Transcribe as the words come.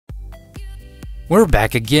We're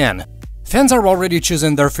back again. Fans are already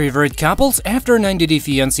choosing their favorite couples after 90 Day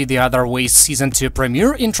Fiance The Other Way Season 2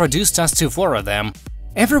 premiere introduced us to 4 of them.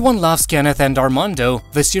 Everyone loves Kenneth and Armando,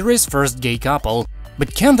 the series' first gay couple,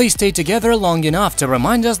 but can they stay together long enough to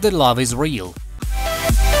remind us that love is real?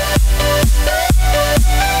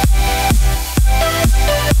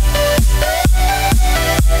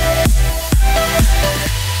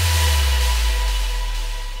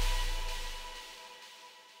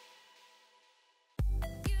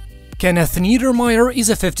 Kenneth Niedermeier is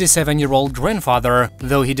a 57-year-old grandfather,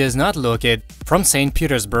 though he does not look it, from St.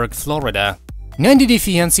 Petersburg, Florida. 90 Day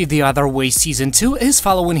Fiance The Other Way Season 2 is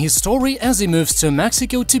following his story as he moves to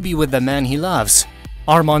Mexico to be with the man he loves.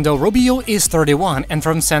 Armando Rubio is 31 and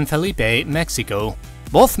from San Felipe, Mexico.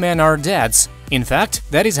 Both men are dads. In fact,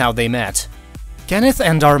 that is how they met. Kenneth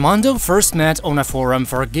and Armando first met on a forum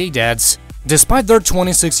for gay dads. Despite their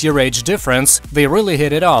 26-year age difference, they really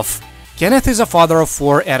hit it off. Kenneth is a father of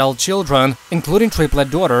 4 adult children, including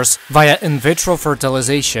triplet daughters, via in vitro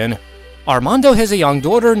fertilization. Armando has a young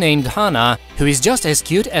daughter named Hannah, who is just as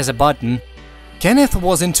cute as a button. Kenneth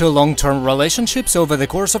was into long-term relationships over the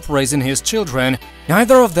course of raising his children.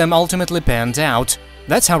 Neither of them ultimately panned out.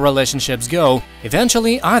 That's how relationships go.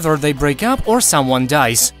 Eventually, either they break up or someone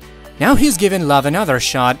dies. Now he's giving love another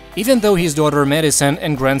shot, even though his daughter Madison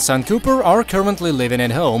and grandson Cooper are currently living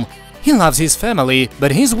at home. He loves his family,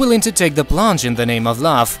 but he's willing to take the plunge in the name of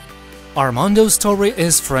love. Armando's story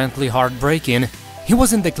is frankly heartbreaking. He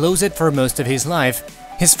was in the closet for most of his life.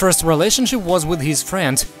 His first relationship was with his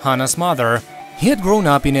friend, Hannah's mother. He had grown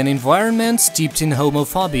up in an environment steeped in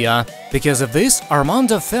homophobia. Because of this,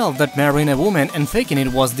 Armando felt that marrying a woman and faking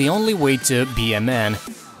it was the only way to be a man.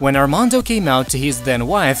 When Armando came out to his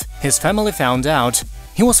then-wife, his family found out.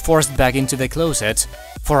 He was forced back into the closet.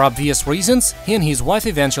 For obvious reasons, he and his wife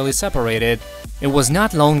eventually separated. It was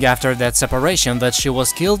not long after that separation that she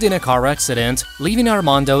was killed in a car accident, leaving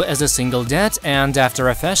Armando as a single dad and, after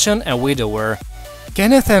a fashion, a widower.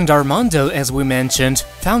 Kenneth and Armando, as we mentioned,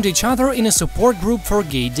 found each other in a support group for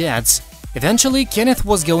gay dads. Eventually, Kenneth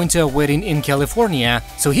was going to a wedding in California,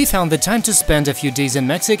 so he found the time to spend a few days in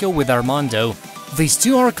Mexico with Armando. These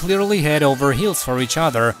two are clearly head over heels for each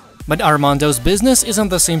other. But Armando's business is on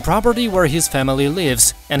the same property where his family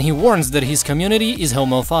lives, and he warns that his community is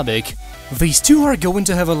homophobic. These two are going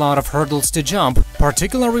to have a lot of hurdles to jump,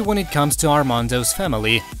 particularly when it comes to Armando's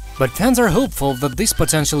family. But fans are hopeful that this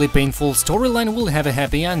potentially painful storyline will have a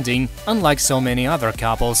happy ending, unlike so many other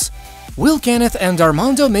couples. Will Kenneth and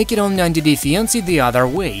Armando make it on 90 Day Fiance The Other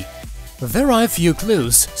Way? There are a few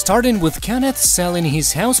clues, starting with Kenneth selling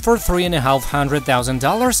his house for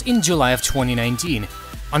 $350,000 in July of 2019.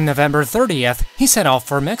 On November 30th, he set off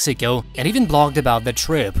for Mexico and even blogged about the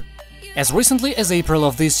trip. As recently as April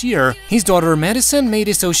of this year, his daughter Madison made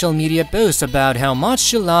a social media post about how much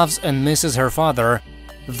she loves and misses her father.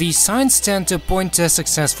 These signs tend to point to a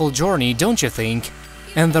successful journey, don't you think?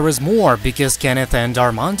 And there is more, because Kenneth and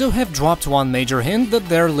Armando have dropped one major hint that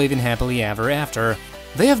they're living happily ever after.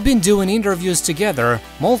 They have been doing interviews together,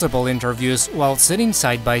 multiple interviews, while sitting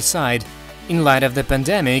side by side. In light of the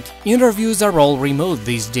pandemic, interviews are all remote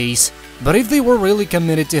these days, but if they were really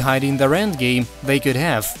committed to hiding their endgame, they could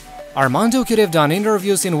have. Armando could have done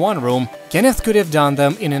interviews in one room, Kenneth could have done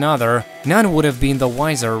them in another, none would have been the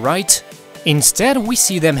wiser, right? Instead, we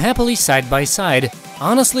see them happily side by side.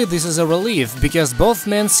 Honestly, this is a relief, because both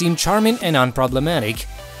men seem charming and unproblematic.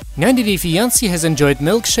 90 Day Fiance has enjoyed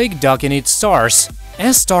Milkshake docking its stars.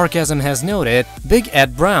 As Starcasm has noted, Big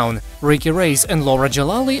Ed Brown, Ricky Reyes and Laura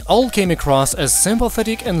Jalali all came across as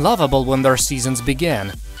sympathetic and lovable when their seasons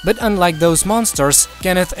began. But unlike those monsters,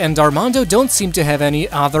 Kenneth and Armando don't seem to have any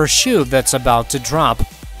other shoe that's about to drop.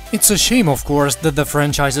 It's a shame, of course, that the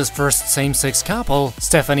franchise's first same-sex couple,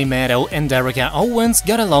 Stephanie Meadow and Erica Owens,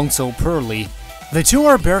 got along so poorly. The two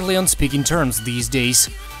are barely on speaking terms these days.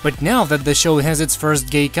 But now that the show has its first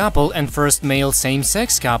gay couple and first male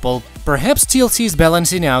same-sex couple, perhaps TLC is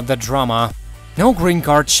balancing out the drama. No green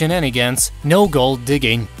card shenanigans, no gold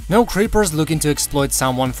digging, no creepers looking to exploit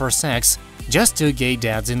someone for sex, just two gay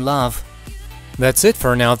dads in love. That's it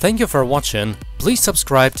for now, thank you for watching, please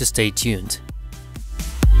subscribe to stay tuned.